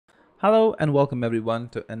Hello and welcome everyone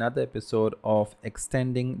to another episode of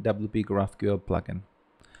Extending WPGraphQL plugin.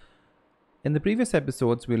 In the previous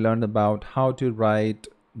episodes, we learned about how to write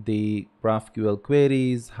the GraphQL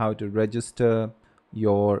queries, how to register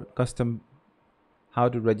the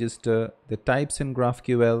types in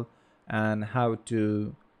GraphQL, and how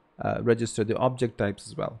to register the object types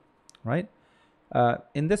as well, right?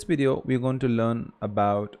 In this video, we're going to learn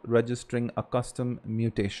about registering a custom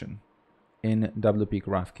mutation in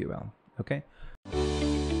WPGraphQL. Okay.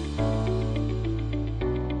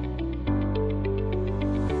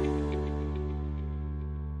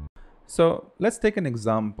 So let's take an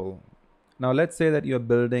example. Now let's say that you're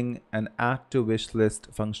building an add to wish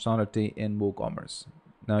list functionality in WooCommerce.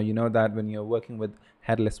 Now you know that when you're working with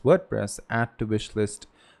headless WordPress, add to wish list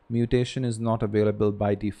mutation is not available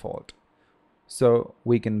by default. So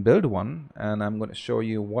we can build one, and I'm going to show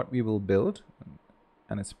you what we will build,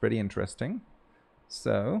 and it's pretty interesting.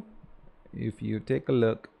 So if you take a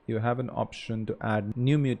look, you have an option to add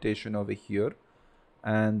new mutation over here,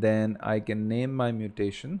 and then I can name my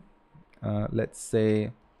mutation. Let's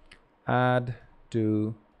say add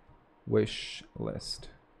to wish list.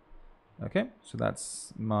 Okay, so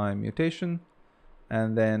that's my mutation,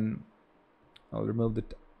 and then I'll remove the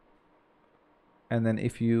and then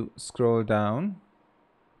if you scroll down,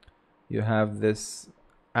 you have this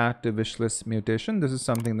add to wishlist mutation. This is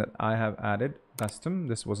something that I have added custom.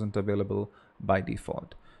 This wasn't available by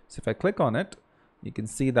default. So if I click on it, you can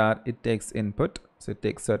see that it takes input. So it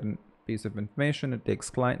takes certain piece of information, it takes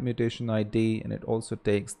client mutation ID, and it also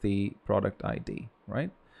takes the product ID,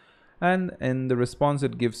 right? And in the response,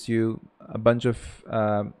 it gives you a bunch of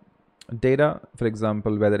data, for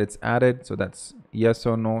example, whether it's added, so that's yes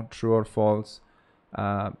or no, true or false,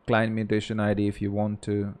 client mutation ID if you want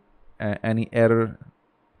to, any error,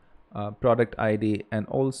 product ID, and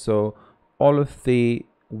also all of the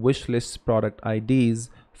wishlist product IDs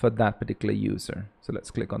for that particular user. So let's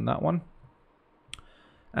click on that one,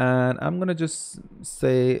 and I'm gonna just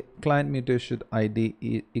say client mutation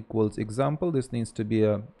ID equals example. This needs to be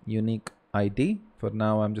a unique ID. For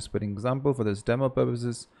now, I'm just putting example for this demo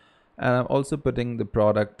purposes, and I'm also putting the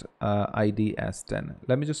product ID as 10.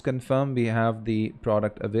 Let me just confirm we have the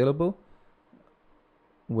product available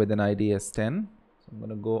with an ID as 10. So I'm going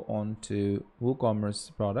to go on to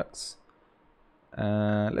WooCommerce products,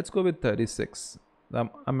 and let's go with 36.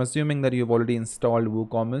 I'm assuming that you've already installed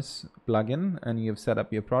WooCommerce plugin and you've set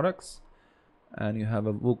up your products and you have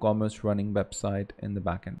a WooCommerce running website in the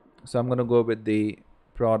backend. So I'm going to go with the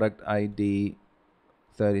product ID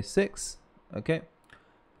 36. Okay.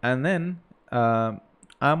 And then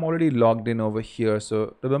I'm already logged in over here.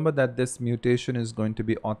 So remember that this mutation is going to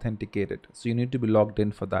be authenticated. So you need to be logged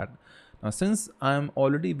in for that. Now, since I'm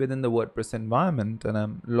already within the WordPress environment and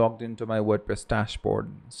I'm logged into my WordPress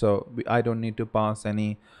dashboard, so I don't need to pass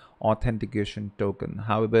any authentication token.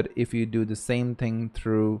 However, if you do the same thing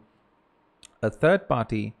through a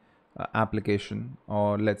third-party application,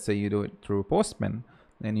 or let's say you do it through Postman,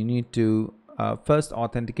 then you need to first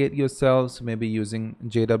authenticate yourselves, maybe using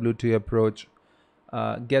JWT approach,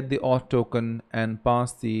 get the auth token and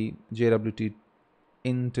pass the JWT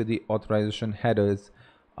into the authorization headers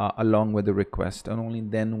along with the request, and only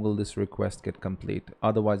then will this request get complete.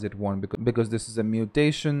 Otherwise it won't, because this is a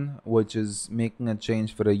mutation which is making a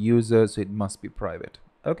change for a user, so it must be private.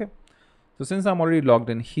 Okay, so since I'm already logged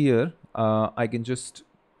in here, I can just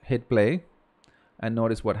hit play and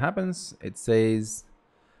notice what happens. It says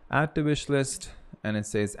add to wish list, and it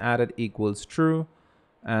says added equals true,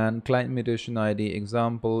 and client mutation ID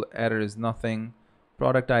example, error is nothing,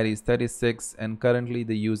 product ID is 36, and currently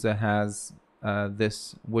the user has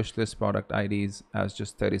this wishlist product IDs as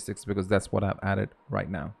just 36 because that's what I've added right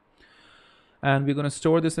now. And we're going to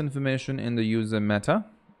store this information in the user meta.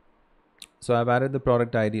 So I've added the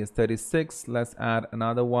product ID as 36. Let's add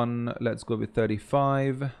another one. Let's go with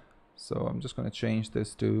 35. So I'm just going to change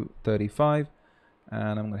this to 35,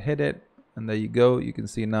 and I'm going to hit it, and there you go. You can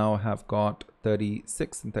see now I have got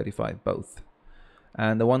 36 and 35 both,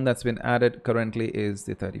 and the one that's been added currently is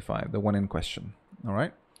the 35, the one in question. All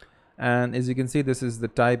right. And as you can see, this is the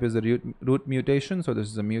type is a root mutation. So this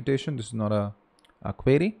is a mutation. This is not a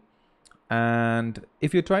query. And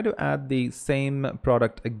if you try to add the same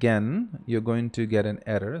product again, you're going to get an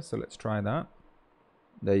error. So let's try that.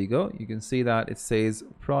 There you go. You can see that it says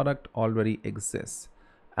product already exists.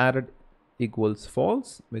 Added equals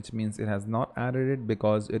false, which means it has not added it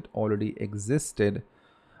because it already existed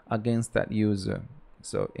against that user.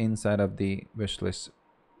 So inside of the wishlist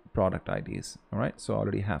product IDs. All right, so I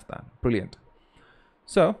already have that. Brilliant.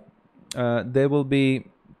 So there will be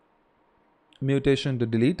mutation to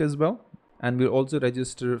delete as well, and we'll also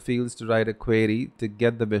register fields to write a query to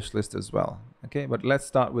get the wish list as well. Okay, but let's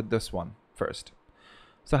start with this one first.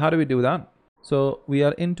 So how do we do that? So we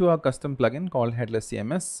are into our custom plugin called Headless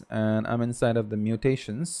CMS, and I'm inside of the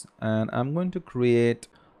mutations, and I'm going to create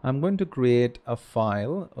a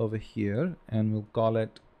file over here, and we'll call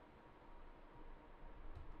it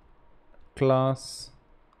class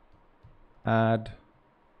add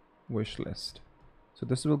wishlist. So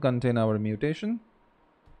this will contain our mutation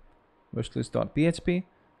wishlist.php,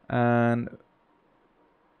 and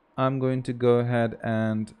I'm going to go ahead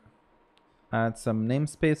and add some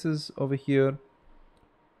namespaces over here.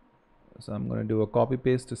 So I'm going to do a copy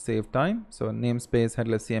paste to save time. So namespace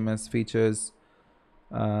headless CMS features,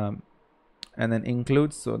 and then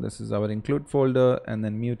includes. So this is our include folder, and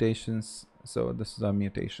then mutations. So this is our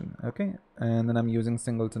mutation. Okay, and then I'm using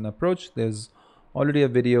singleton approach. There's already a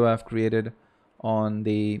video I've created on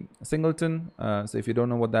the singleton. So if you don't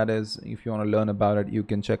know what that is, if you want to learn about it, you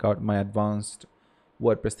can check out my advanced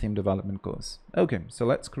WordPress theme development course. Okay, so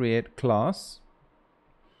let's create class,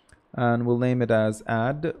 and we'll name it as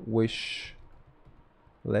add wish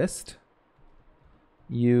list,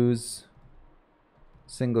 use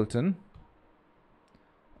singleton.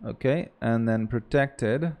 Okay, and then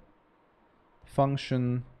protected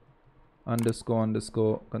function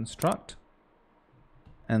 __ construct,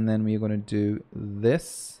 and then we're going to do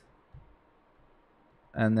this,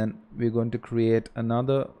 and then we're going to create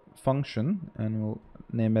another function, and we'll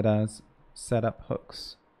name it as setup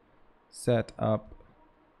hooks. Setup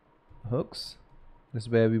hooks. This is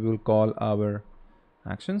where we will call our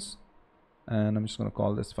actions, and I'm just going to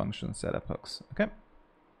call this function setup hooks. Okay,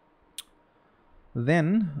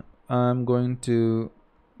 then I'm going to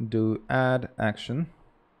do add action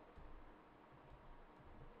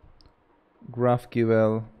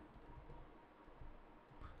GraphQL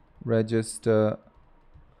register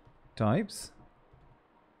types,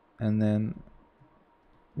 and then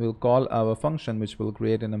we'll call our function, which we'll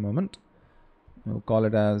create in a moment. We'll call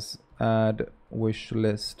it as add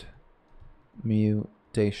wishlist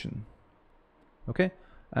mutation. Okay,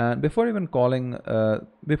 and before even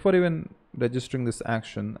registering this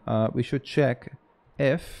action, we should check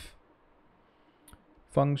if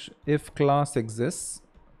class exists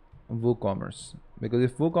WooCommerce, because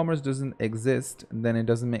if WooCommerce doesn't exist, then it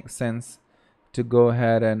doesn't make sense to go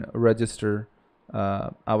ahead and register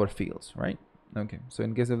our fields, right? Okay, so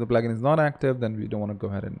in case if the plugin is not active, then we don't want to go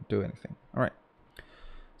ahead and do anything. All right,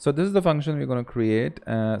 so this is the function we're going to create.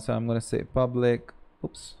 So I'm going to say public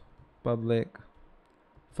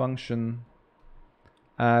function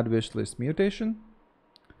add wishlist mutation,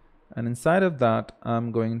 and inside of that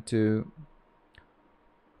I'm going to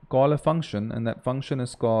call a function, and that function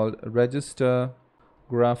is called register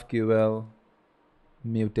GraphQL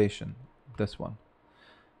mutation, this one.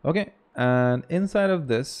 Okay, and inside of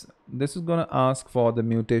this is going to ask for the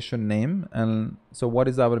mutation name. And so what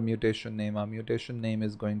is our mutation name? Our mutation name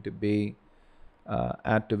is going to be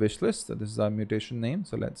add to wishlist. So this is our mutation name,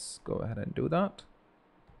 so let's go ahead and do that.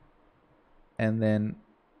 And then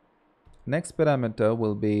next parameter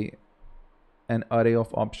will be an array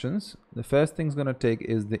of options. The first thing it's going to take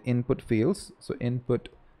is the input fields, so input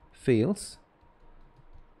fields,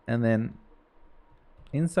 and then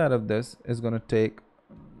inside of this is going to take,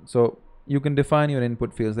 so you can define your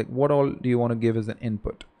input fields, like what all do you want to give as an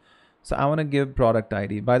input. So I want to give product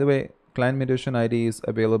ID. By the way, client mutation ID is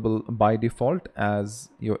available by default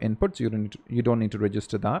as your input, so you don't need to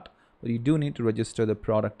register that, but you do need to register the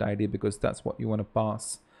product ID, because that's what you want to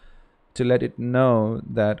pass to let it know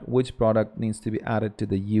that which product needs to be added to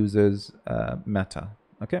the user's meta.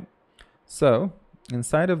 Okay, so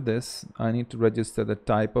inside of this I need to register the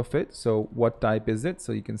type of it. So what type is it?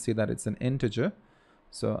 So you can see that it's an integer,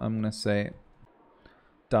 so I'm going to say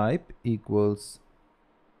type equals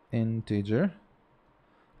integer,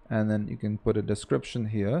 and then you can put a description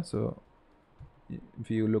here. So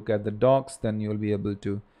if you look at the docs, then you'll be able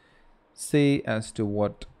to see as to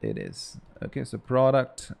what it is. Okay, so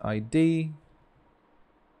product ID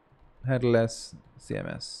headless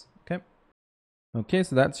CMS. Okay,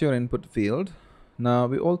 so that's your input field. Now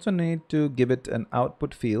we also need to give it an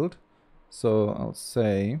output field, so I'll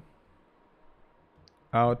say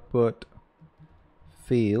output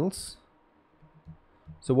fields.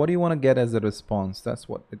 So what do you want to get as a response? That's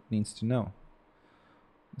what it needs to know.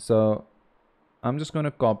 So I'm just going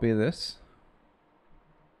to copy this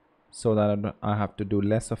so that I have to do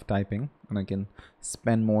less of typing and I can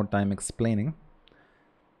spend more time explaining.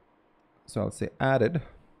 So I'll say added,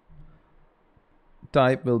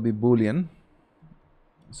 type will be Boolean.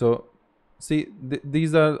 So see,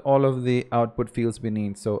 these are all of the output fields we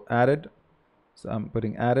need. So added, So I'm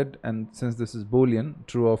putting added, and since this is Boolean,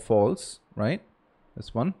 true or false, right?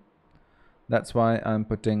 This one. That's why I'm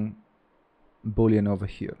putting Boolean over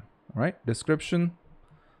here. All right. Description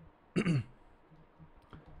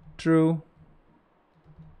true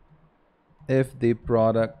if the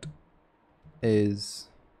product is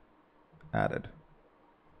added.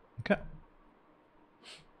 Okay.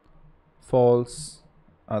 False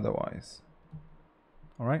otherwise.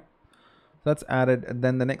 All right. So that's added. And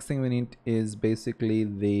then the next thing we need is basically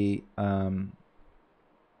the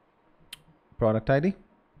product ID,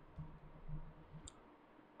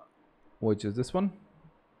 which is this one.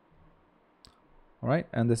 All right.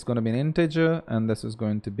 And this is going to be an integer, and this is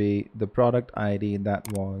going to be the product ID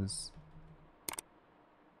that was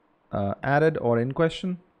added or in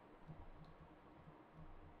question.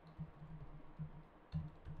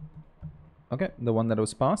 Okay, the one that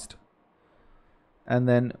was passed. And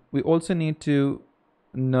then we also need to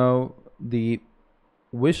know the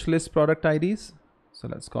wishlist product IDs. So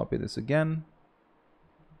let's copy this again,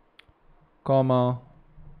 comma.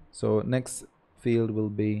 So next field will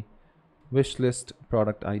be wishlist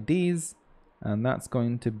product IDs, and that's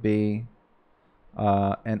going to be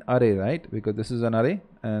an array, right? Because this is an array,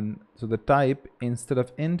 and so the type, instead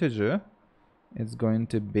of integer, it's going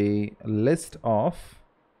to be a list of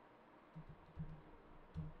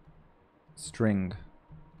string.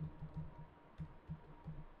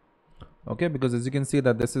 Okay, because as you can see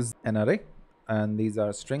that this is an array and these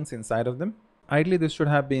are strings inside of them. Ideally this should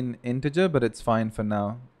have been integer, but it's fine for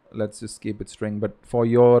now. Let's just keep it string. But for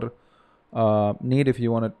your need, if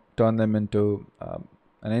you want to turn them into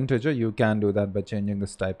an integer, you can do that by changing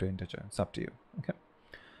this type to integer. It's up to you. Okay.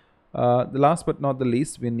 The last but not the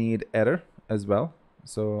least, we need error as well.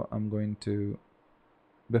 So I'm going to,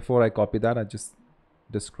 before I copy that, I just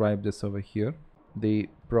describe this over here. The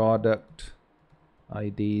product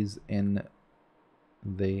IDs in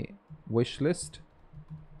the wish list.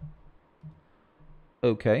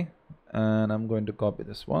 Okay, and I'm going to copy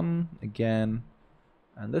this one again,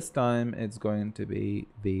 and this time it's going to be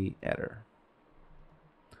the error.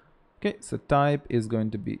 Okay, so type is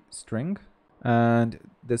going to be string, and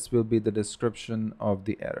this will be the description of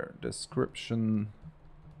the error. Description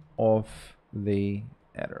of the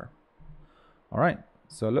error. All right.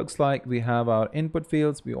 So it looks like we have our input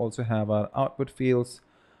fields. We also have our output fields.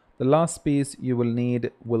 The last piece you will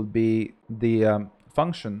need will be the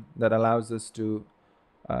function that allows us to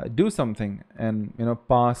do something and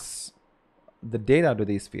pass the data to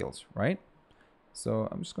these fields, right? So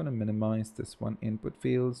I'm just going to minimize this one, input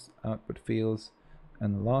fields, output fields,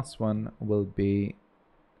 and the last one will be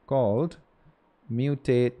called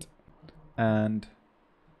mutate and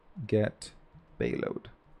get payload.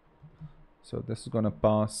 So this is going to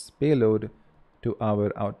pass payload to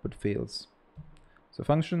our output fields. So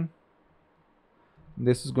function,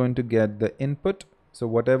 this is going to get the input. So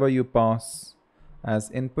whatever you pass as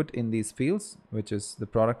input in these fields, which is the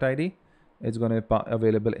product ID, it's going to be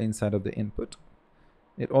available inside of the input.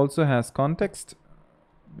 It also has context.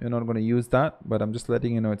 We're not going to use that, but I'm just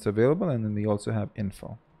letting you know it's available. And then we also have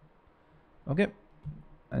info. Okay.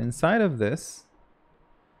 And inside of this,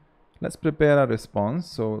 let's prepare a response.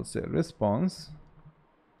 So we'll say response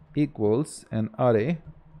equals an array,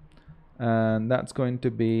 and that's going to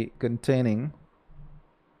be containing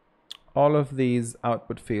all of these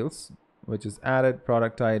output fields, which is added,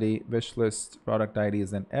 product ID, wish list, product ID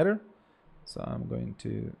is an error. So I'm going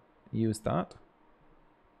to use that.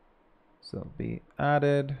 So it'll be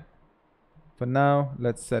added. For now,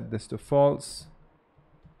 let's set this to false.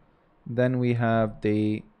 Then we have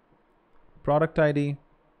the product ID.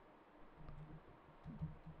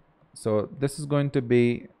 So this is going to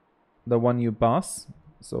be the one you pass.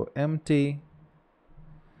 So empty,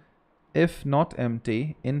 if not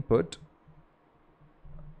empty, input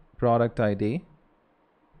product ID,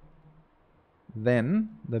 then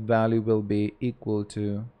the value will be equal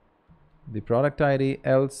to the product ID,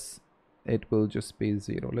 else it will just be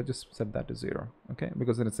 0. Let's just set that to 0, okay?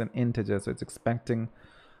 Because it's an integer, so it's expecting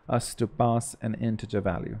us to pass an integer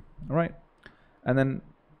value. All right, and then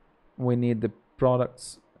we need the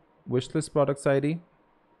products wishlist products ID.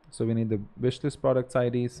 So we need the wishlist products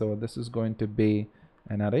ID. So this is going to be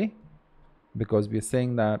an array, because we're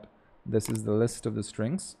saying that this is the list of the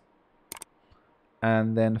strings.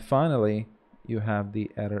 And then finally you have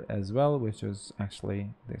the error as well, which is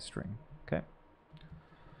actually the string. Okay,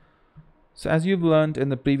 so as you've learned in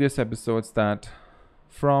the previous episodes, that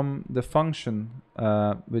from the function,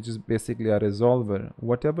 which is basically a resolver,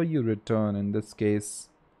 whatever you return, in this case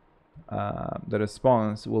the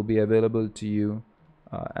response, will be available to you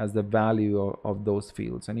as the value of those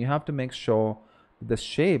fields. And you have to make sure the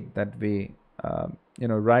shape that we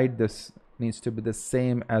write this needs to be the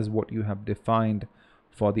same as what you have defined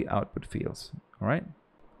for the output fields. All right.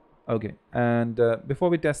 Okay. And before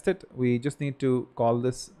we test it, we just need to call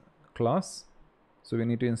this class. So we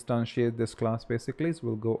need to instantiate this class basically. So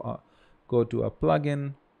we'll go to a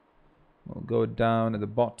plugin. We'll go down at the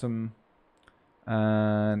bottom,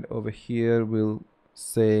 and over here we'll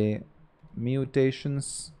say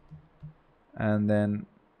mutations, and then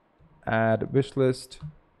add wishlist,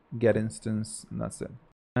 get instance, and that's it.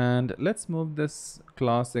 And let's move this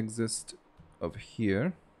class exist over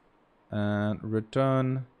here and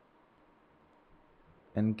return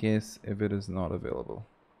in case if it is not available.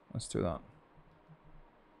 Let's do that,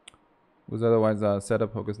 because otherwise our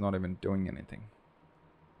setup hook is not even doing anything.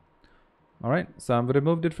 All right, so I've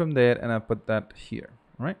removed it from there and I put that here.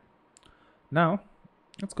 All right, now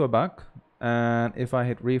let's go back, and if I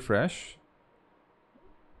hit refresh,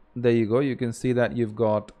 there you go. You can see that you've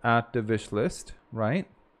got add to wish list, right?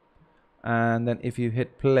 And then if you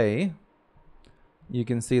hit play, you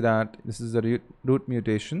can see that this is a root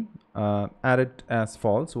mutation, added as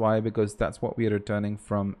false. Why? Because that's what we are returning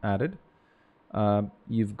from added.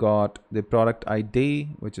 You've got the product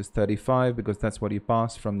ID, which is 35, because that's what you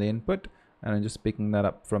passed from the input, and I'm just picking that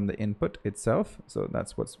up from the input itself. So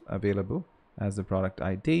that's what's available as the product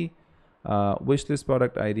ID. Wishlist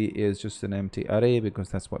product ID is just an empty array because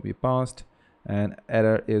that's what we passed, and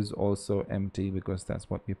error is also empty because that's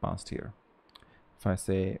what we passed here. If I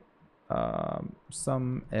say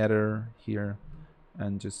some error here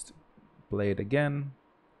and just play it again,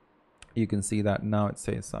 you can see that now it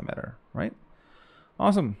says some error, right?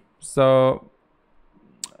 Awesome. So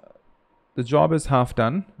the job is half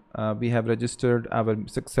done. We have registered our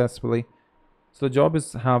successfully. So the job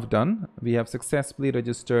is half done. We have successfully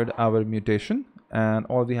registered our mutation, and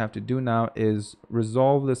all we have to do now is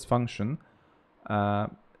resolve this function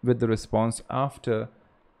with the response after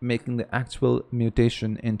making the actual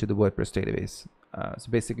mutation into the WordPress database. So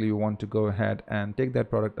basically you want to go ahead and take that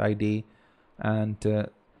product ID and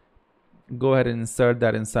go ahead and insert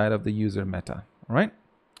that inside of the user meta. All right,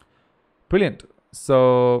 brilliant.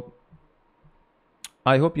 So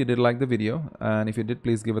I hope you did like the video, and if you did,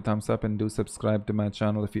 please give a thumbs up and do subscribe to my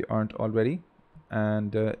channel if you aren't already,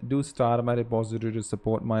 and do start my repository to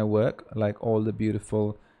support my work like all the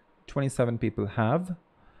beautiful 27 people have.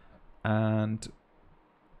 And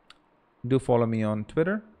do follow me on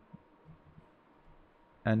Twitter,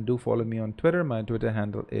 my Twitter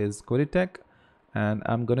handle is Codeytek, and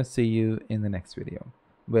I'm gonna see you in the next video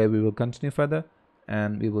where we will continue further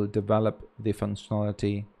and we will develop the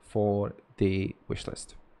functionality for the wish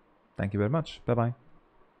list. Thank you very much. Bye bye.